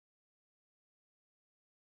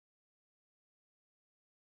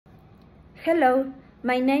Hello,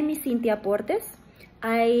 my name is Cinthia.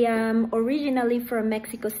 I am originally from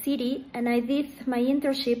Mexico City and I did my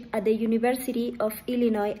internship at the University of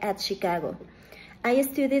Illinois at Chicago. I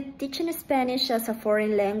studied teaching Spanish as a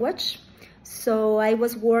foreign language, so I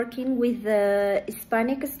was working with the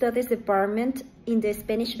Hispanic Studies Department in the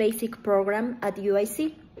Spanish Basic program at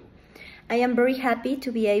UIC. I am very happy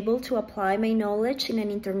to be able to apply my knowledge in an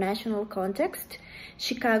international context.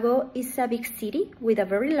 Chicago is a big city with a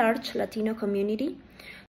very large Latino community.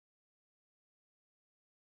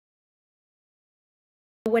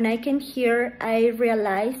 When I came here, I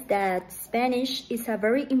realized that Spanish is a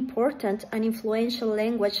very important and influential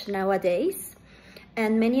language nowadays,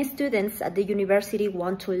 and many students at the university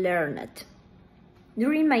want to learn it.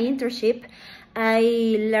 During my internship, I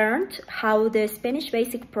learned how the Spanish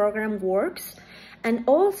Basic program works, and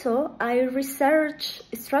also I researched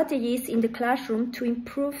strategies in the classroom to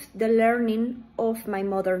improve the learning of my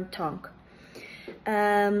mother tongue.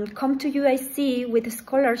 Come to UIC with a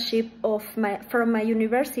scholarship from my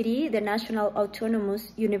university, the National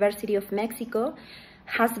Autonomous University of Mexico,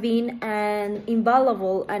 has been an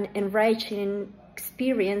invaluable and enriching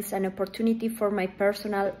experience and opportunity for my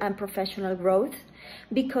personal and professional growth,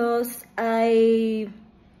 because I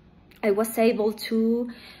was able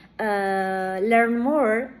to learn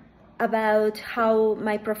more about how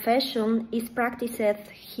my profession is practiced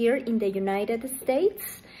here in the United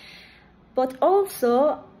States. But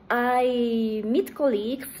also, I meet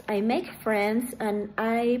colleagues, I make friends, and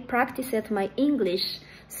I practiced my English.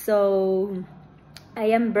 So I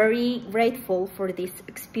am very grateful for this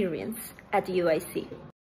experience at UIC.